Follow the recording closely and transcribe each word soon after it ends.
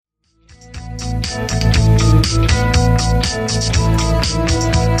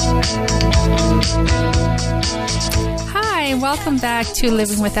Hi, welcome back to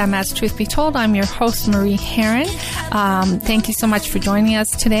Living with MS, Truth Be Told. I'm your host, Marie Herron. Thank you so much for joining us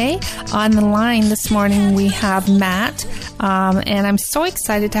today. On the line this morning, we have Matt, and I'm so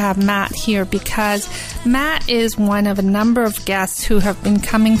excited to have Matt here because Matt is one of a number of guests who have been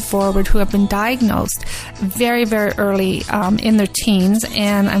coming forward who have been diagnosed very, very early in their teens,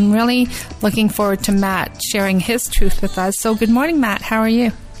 and I'm really looking forward to Matt sharing his truth with us. So good morning, Matt. How are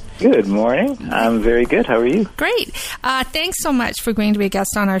you? Good morning. I'm very good. How are you? Great. Thanks so much for agreeing to be a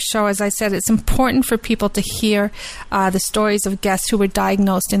guest on our show. As I said, it's important for people to hear the stories of guests who were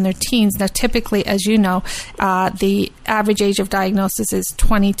diagnosed in their teens. Now, typically, as you know, the average age of diagnosis is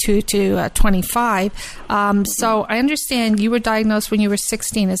 22 to 25. So I understand you were diagnosed when you were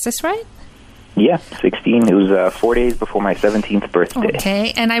 16. Is this right? Yeah, 16. It was 4 days before my 17th birthday.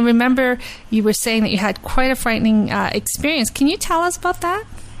 Okay. And I remember you were saying that you had quite a frightening experience. Can you tell us about that?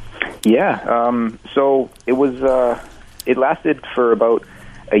 Yeah, so it was, it lasted for about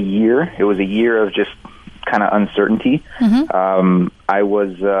a year. It was a year of just kind of uncertainty. Mm-hmm. I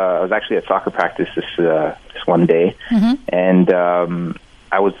was actually at soccer practice this one day, mm-hmm. and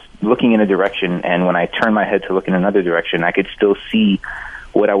I was looking in a direction, and when I turned my head to look in another direction, I could still see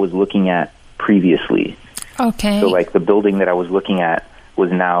what I was looking at previously. Okay. So, like, the building that I was looking at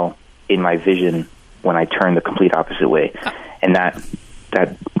was now in my vision when I turned the complete opposite way, and that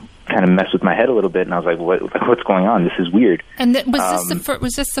kind of messed with my head a little bit, and I was like, what's going on? This is weird. And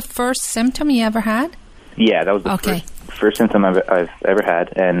was this the first symptom you ever had? Yeah, that was the first symptom I've ever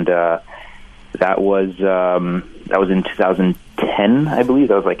had, and that was in 2010, I believe.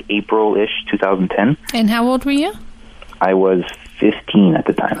 That was like April-ish, 2010. And how old were you? I was 15 at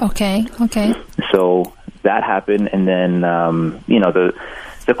the time. Okay. So that happened, and then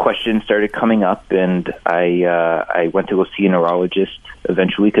the questions started coming up, and I went to go see a neurologist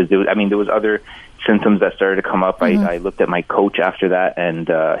eventually because there was other symptoms that started to come up. Mm-hmm. I looked at my coach after that, and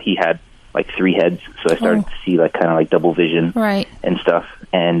he had like 3 heads, so I started to see like kind of like double vision, right, and stuff.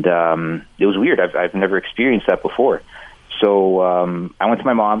 And it was weird. I've never experienced that before. So I went to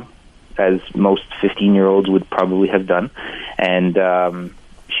my mom, as most 15-year-olds would probably have done, and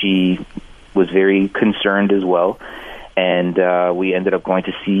she was very concerned as well. And we ended up going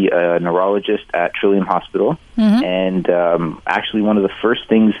to see a neurologist at Trillium Hospital. Mm-hmm. And actually one of the first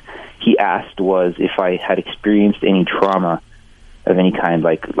things he asked was if I had experienced any trauma of any kind,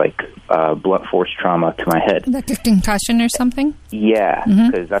 like blunt force trauma to my head. Like a concussion or something? Yeah,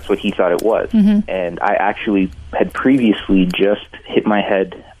 because that's what he thought it was. Mm-hmm. And I actually had previously just hit my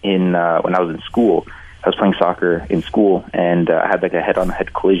head when I was in school. I was playing soccer in school, and I had like a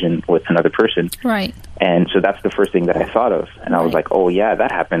head-on-head collision with another person. Right. And so that's the first thing that I thought of. And I was like, oh, yeah,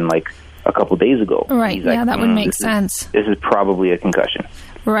 that happened like a couple days ago. Right, He's like, yeah, that would make sense. This is probably a concussion.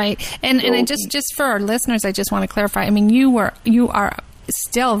 Right. And I just for our listeners, I just want to clarify. I mean, you are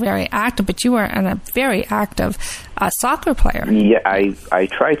still very active, but you are a very active soccer player. Yeah, I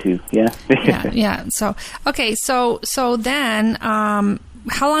try to, yeah. yeah. So, okay, so then...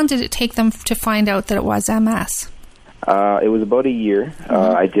 how long did it take them to find out that it was MS? It was about a year.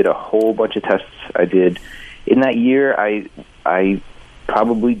 Mm-hmm. I did a whole bunch of tests. In that year, I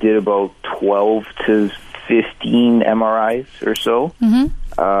probably did about 12 to 15 MRIs or so.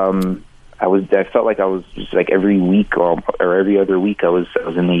 Mm-hmm. I felt like I was just like every week or every other week I was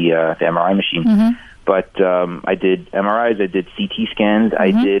in the MRI machine. Mm-hmm. But I did MRIs, I did CT scans,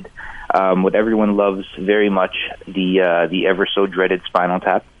 mm-hmm. I did what everyone loves very much, the ever so dreaded spinal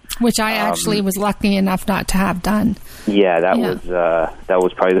tap, which I actually was lucky enough not to have done. Yeah, that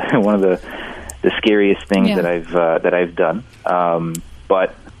was probably one of the scariest things that I've done.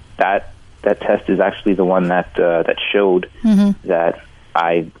 But that test is actually the one that showed mm-hmm. that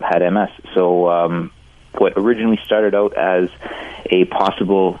I had MS. So what originally started out as a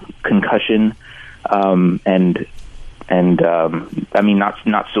possible concussion, and I mean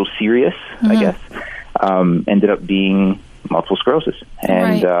not so serious, mm-hmm. I guess, ended up being multiple sclerosis.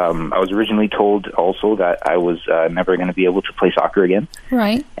 And I was originally told also that I was never going to be able to play soccer again.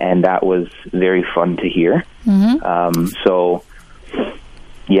 Right. And that was very fun to hear. Mm-hmm. So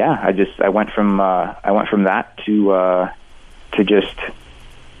yeah, I went from that to just.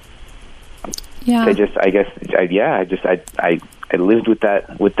 Yeah. I lived with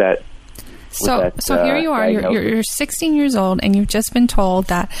that. So here you are. You're 16 years old, and you've just been told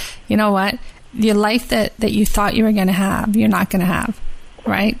that, you know what, the life that you thought you were going to have, you're not going to have,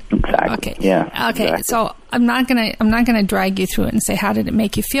 right? Exactly. Okay. Yeah. Okay. Exactly. So I'm not gonna drag you through it and say how did it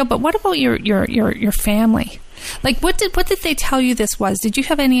make you feel, but what about your family? Like what did they tell you this was? Did you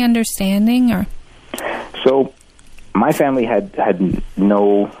have any understanding or? So my family had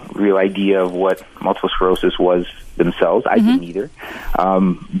no real idea of what multiple sclerosis was themselves. I didn't either.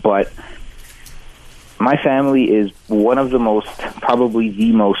 But my family is one of the probably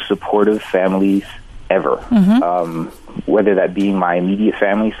the most supportive families ever. Whether that being my immediate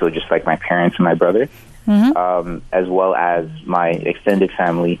family, so just like my parents and my brother, as well as my extended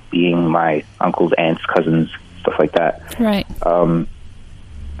family, being my uncles, aunts, cousins, stuff like that. Right.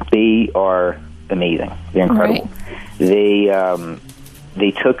 They are amazing. They're incredible. Right.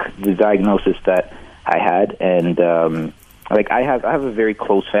 They took the diagnosis that I had, and I have a very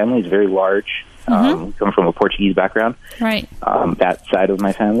close family. It's very large. We come from a Portuguese background. Right. That side of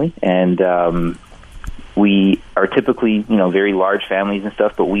my family, and we are typically, very large families and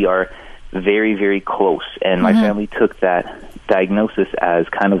stuff, but we are very, very close. And my family took that diagnosis as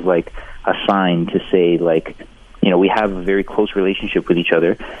kind of like a sign to say, like, we have a very close relationship with each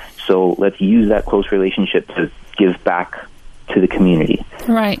other, so let's use that close relationship to give back to the community.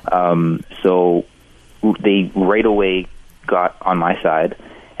 Right. So they right away got on my side,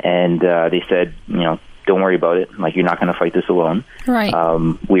 and they said, don't worry about it. Like, you're not going to fight this alone. Right.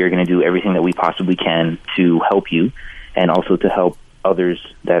 We are going to do everything that we possibly can to help you, and also to help others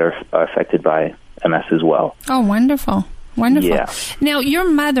that are affected by MS as well. Oh, wonderful. Wonderful. Yeah. Now, your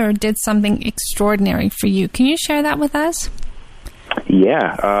mother did something extraordinary for you. Can you share that with us?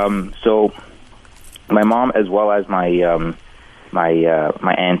 Yeah. So my mom, as well as my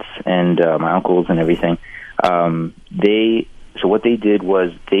aunts and my uncles and everything, so what they did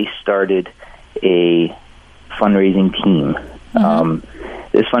was they started a fundraising team.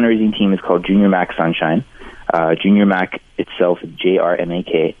 This fundraising team is called Junior Mac Sunshine. Junior Mac itself is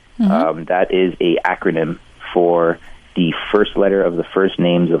JRMAK. That is a acronym for the first letter of the first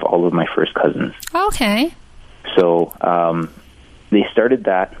names of all of my first cousins. Okay. So they started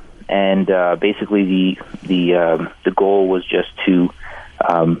that, and basically the goal was just to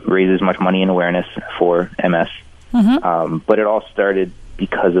raise as much money and awareness for MS. But it all started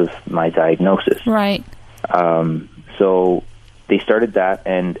because of my diagnosis. Right. So they started that,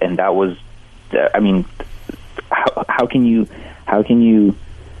 and that was, I mean, how can you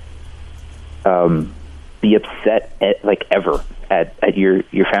be upset ever at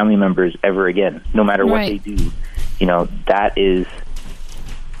your family members ever again, no matter what they do? That is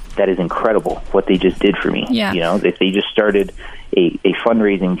incredible what they just did for me. Yeah. They just started a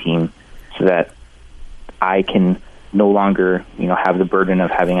fundraising team so that I can no longer, have the burden of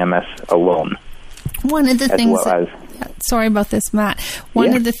having MS alone. One of the things sorry about this, Matt.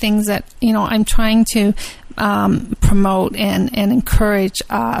 One of the things that, I'm trying to promote and encourage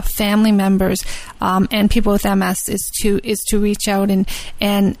family members and people with MS is to reach out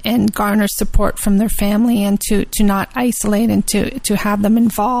and garner support from their family, and to not isolate, and to have them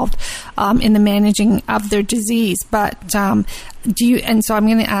involved in the managing of their disease. But do you? And so I'm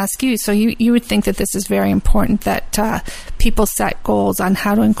going to ask you. So you would think that this is very important, that people set goals on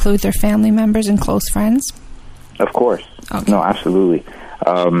how to include their family members and close friends? Of course. Okay. No, absolutely.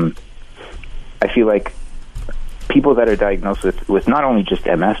 I feel like people that are diagnosed with not only just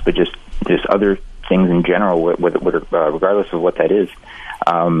MS, but just other things in general, regardless of what that is,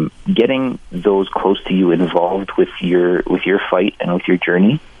 getting those close to you involved with your fight and with your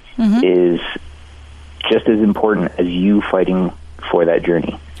journey is just as important as you fighting for that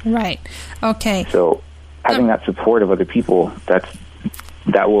journey. Right. Okay. So having that support of other people, that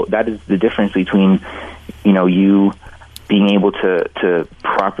is the difference between you being able to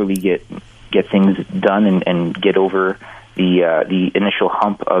properly get things done and get over the initial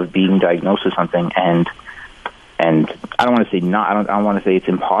hump of being diagnosed with something, and I don't want to say I don't want to say it's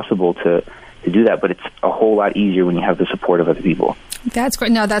impossible to do that, but it's a whole lot easier when you have the support of other people. That's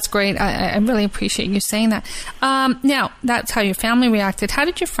great. No, that's great. I really appreciate you saying that. Now, that's how your family reacted. How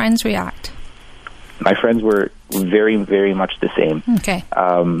did your friends react? My friends were very, very much the same. Okay.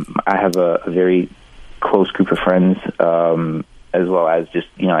 I have a very close group of friends, as well as just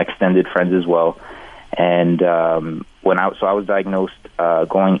extended friends as well. And I was diagnosed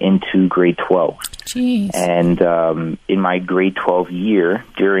going into grade 12. Jeez. And in my grade 12 year,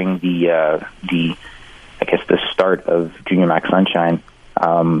 during the start of Junior Mac Sunshine,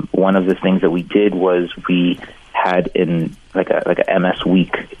 one of the things that we did was we had in like a MS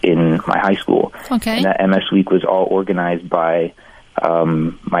week in my high school. Okay. And that MS week was all organized by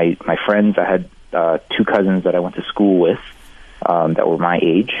my friends. I had 2 cousins that I went to school with that were my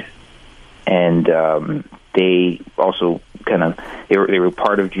age, and they also they were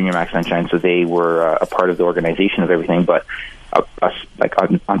part of Junior Mac Sunshine, so they were a part of the organization of everything. But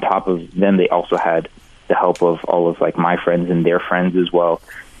on top of them, they also had the help of all of my friends and their friends as well.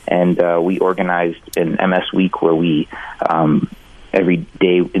 and we organized an MS week where we every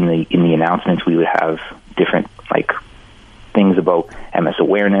day in the announcements we would have different things about MS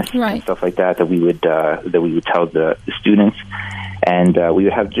awareness and stuff like that we would tell the students, and we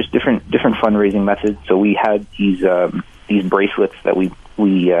would have just different fundraising methods. So we had these bracelets that we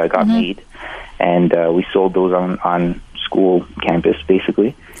got made, and we sold those on school campus,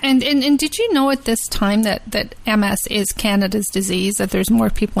 basically. And did you know at this time that MS is Canada's disease, that there's more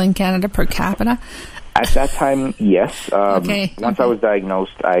people in Canada per capita? At that time, yes. Once I was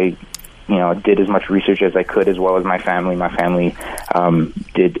diagnosed, I did as much research as I could, as well as my family. My family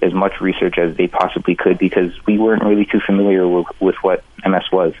did as much research as they possibly could, because we weren't really too familiar with what MS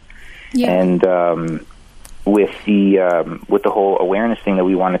was. Yeah. And with the whole awareness thing that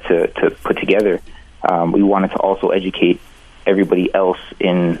we wanted to put together, we wanted to also educate everybody else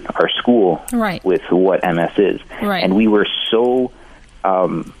in our school with what MS is. Right. And we were so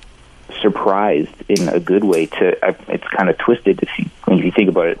surprised in a good way it's kind of twisted if you think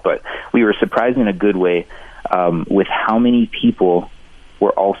about it, but we were surprised in a good way with how many people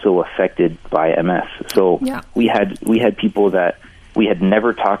were also affected by MS. So we had people that we had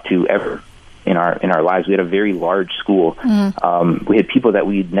never talked to ever in our lives. We had a very large school. We had people that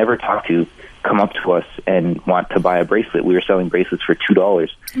we'd never talked to come up to us and want to buy a bracelet. We were selling bracelets for $2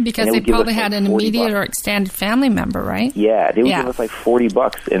 because they probably had an immediate or extended family member, right? Yeah, they would give us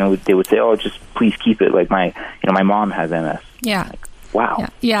 $40, and they would say, "Oh, just please keep it. Like my mom has MS." Yeah. Wow.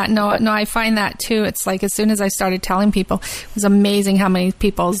 Yeah. No, I find that too. It's like as soon as I started telling people, it was amazing how many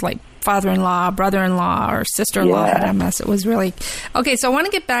people's father-in-law, brother-in-law, or sister-in-law had MS. It was really okay. So I want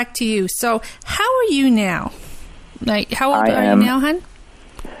to get back to you. So how are you now? How old are you now, hon?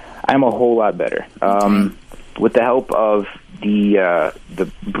 I'm a whole lot better. With the help of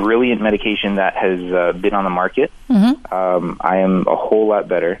the brilliant medication that has been on the market, I am a whole lot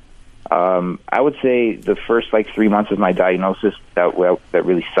better. I would say the first 3 months of my diagnosis that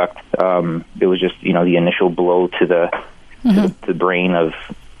really sucked. It was just the initial blow to the brain of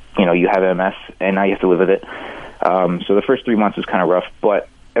you have MS and now you have to live with it. So the first 3 months was kind of rough, but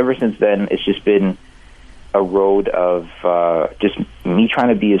ever since then it's just been a road of just me trying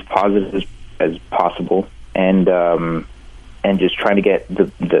to be as positive as possible, and just trying to get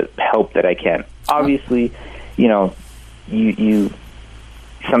the help that I can. Obviously, you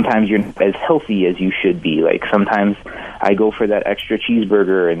sometimes you're not as healthy as you should be. Sometimes I go for that extra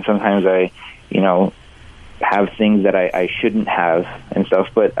cheeseburger, and sometimes I have things that I shouldn't have and stuff.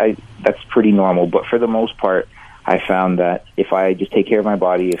 But that's pretty normal. But for the most part, I found that if I just take care of my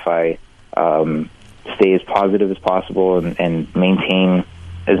body, if I stay as positive as possible and maintain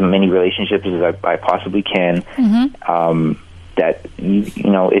as many relationships as I possibly can, that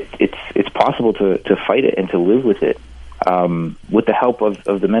it's possible to fight it and to live with it, with the help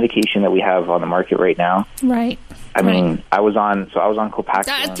of the medication that we have on the market right now. Right. I mean, I was on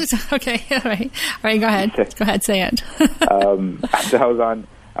Copaxone. Okay. All right. Go ahead. Go ahead. Say it. So I was on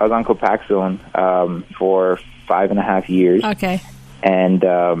Copaxone for 5.5 years. Okay. And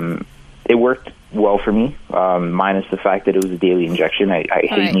it worked well for me, minus the fact that it was a daily injection. I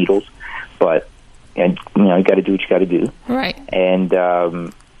hate needles, but you got to do what you got to do. Right. And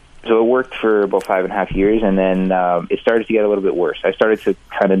so it worked for about 5.5 years, and then it started to get a little bit worse. I started to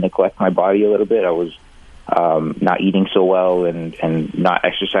kind of neglect my body a little bit. I was not eating so well and not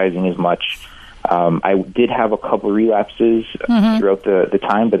exercising as much. I did have a couple relapses throughout the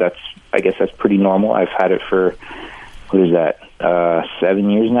time, but I guess that's pretty normal. I've had it for, 7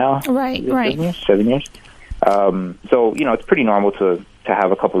 years now? Right. 7 years. So, it's pretty normal to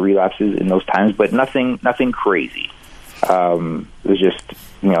have a couple relapses in those times, but nothing crazy. It was just,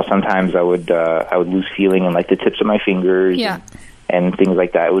 sometimes I would lose feeling in the tips of my fingers. Yeah. And things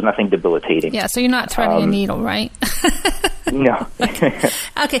like that. It was nothing debilitating. Yeah, so you're not threading a needle, right? No.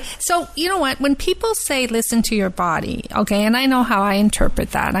 Okay, so you know what? When people say listen to your body, okay, and I know how I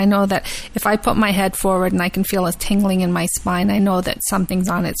interpret that. I know that if I put my head forward and I can feel a tingling in my spine, I know that something's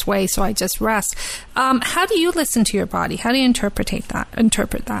on its way, so I just rest. How do you listen to your body? How do you interpret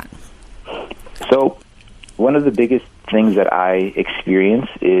that? So one of the biggest things that I experience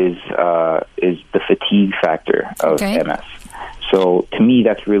is the fatigue factor of MS. So to me,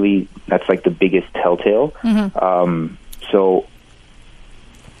 that's like the biggest telltale. So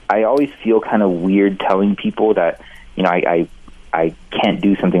I always feel kind of weird telling people that, I can't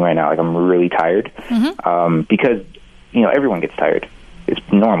do something right now. Like I'm really tired, because, everyone gets tired. It's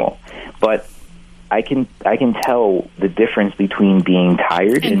normal. But I can tell the difference between being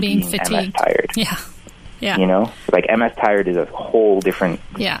tired and being fatigued. MS tired. Yeah. Yeah. You know, like MS tired is a whole different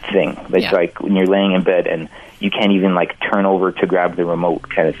thing. It's like when you're laying in bed and you can't even like turn over to grab the remote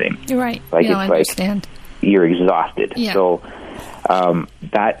kind of thing. You're right. Like I understand. Like you're exhausted. Yeah. So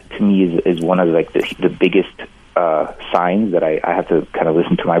that to me is one of like the biggest signs that I have to kind of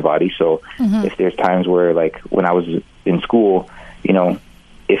listen to my body. So if there's times where like when I was in school, you know,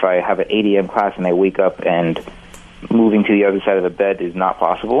 if I have an 8 a.m. class and I wake up and moving to the other side of the bed is not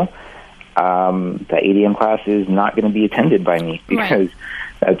possible, the 8 a.m. class is not going to be attended by me because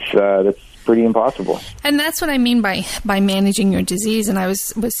that's pretty impossible. And that's what I mean by managing your disease. And I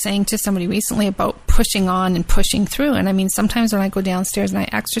was saying to somebody recently about pushing on and pushing through. And I mean, sometimes when I go downstairs and I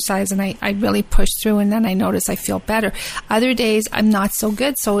exercise and I really push through and then I notice I feel better. Other days I'm not so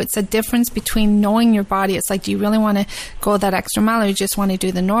good. So it's a difference between knowing your body. It's like, do you really want to go that extra mile or you just want to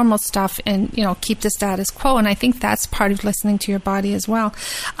do the normal stuff and, you know, keep the status quo? And I think that's part of listening to your body as well.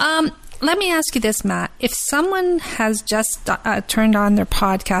 Let me ask you this, Matt. If someone has just turned on their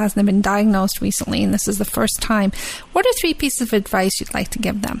podcast and they've been diagnosed recently, and this is the first time, what are 3 pieces of advice you'd like to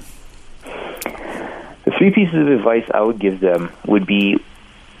give them? The 3 pieces of advice I would give them would be,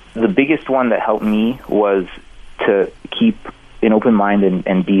 the biggest one that helped me was to keep an open mind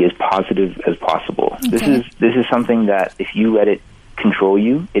and be as positive as possible. Okay. This is something that if you let it control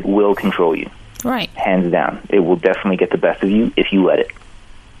you, it will control you. Right. Hands down. It will definitely get the best of you if you let it.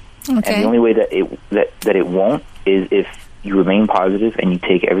 Okay. And the only way that it won't is if you remain positive and you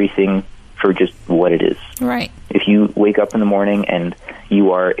take everything for just what it is. Right. If you wake up in the morning and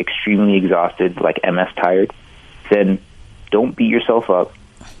you are extremely exhausted, like MS tired, then don't beat yourself up.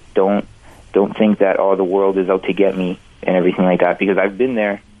 Don't think that, oh, the world is out to get me and everything like that, because I've been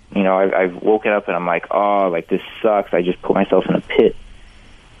there. You know, I've woken up and I'm like, oh, like this sucks. I just put myself in a pit.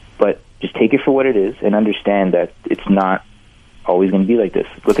 But just take it for what it is and understand that it's not always going to be like this.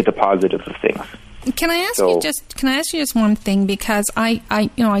 Look at the positives of things. Can I ask you just one thing? Because I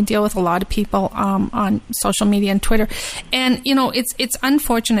deal with a lot of people on social media and Twitter, and you know it's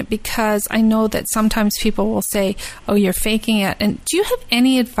unfortunate because I know that sometimes people will say, "Oh, you're faking it." And do you have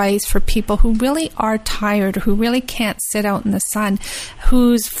any advice for people who really are tired, who really can't sit out in the sun,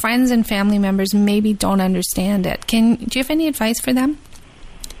 whose friends and family members maybe don't understand it? Do you have any advice for them?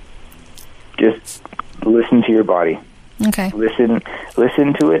 Just listen to your body. Okay. Listen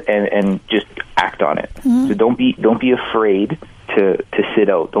to it and just act on it. Mm-hmm. So don't be afraid to sit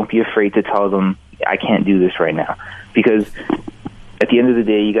out. Don't be afraid to tell them, I can't do this right now, because at the end of the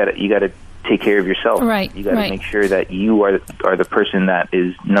day, you got to take care of yourself. Right. You got to make sure that you are the person that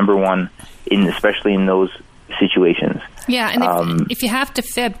is number one especially in those situations. Yeah, and if you have to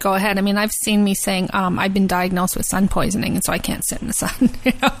fib, go ahead. I mean, I've seen me saying, I've been diagnosed with sun poisoning, and so I can't sit in the sun.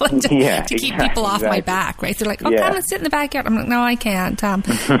 You know, to keep people off my back, right? They're like, come and sit in the backyard. I'm like, no, I can't.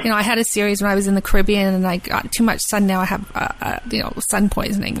 I had a series when I was in the Caribbean, and I got too much sun. Now I have, sun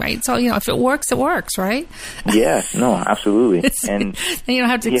poisoning, right? So, if it works, right? Yeah, no, absolutely. And you don't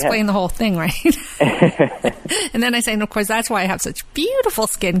have to explain the whole thing, right? And then I say, and of course, that's why I have such beautiful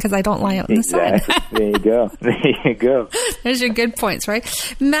skin, because I don't lie out in the sun. There you go. There's your good points, right?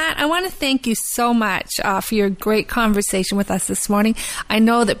 Matt, I want to thank you so much for your great conversation with us this morning. I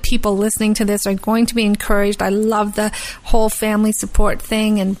know that people listening to this are going to be encouraged. I love the whole family support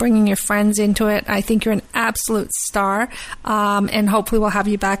thing and bringing your friends into it. I think you're an absolute star, and hopefully we'll have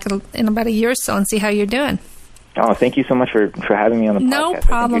you back in about a year or so and see how you're doing. Oh, thank you so much for having me on the podcast. No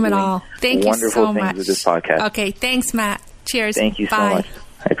problem at all. Thank you so much. Wonderful things with this podcast. Okay, thanks, Matt. Cheers. Thank you Bye. so much.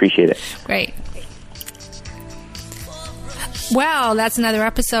 I appreciate it. Great. Well, that's another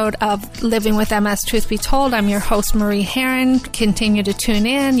episode of Living with MS Truth Be Told. I'm your host, Marie Herron. Continue to tune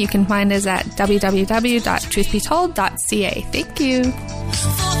in. You can find us at www.truthbetold.ca. Thank you.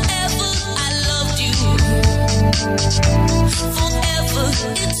 Forever I loved you. Forever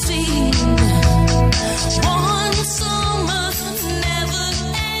it seemed.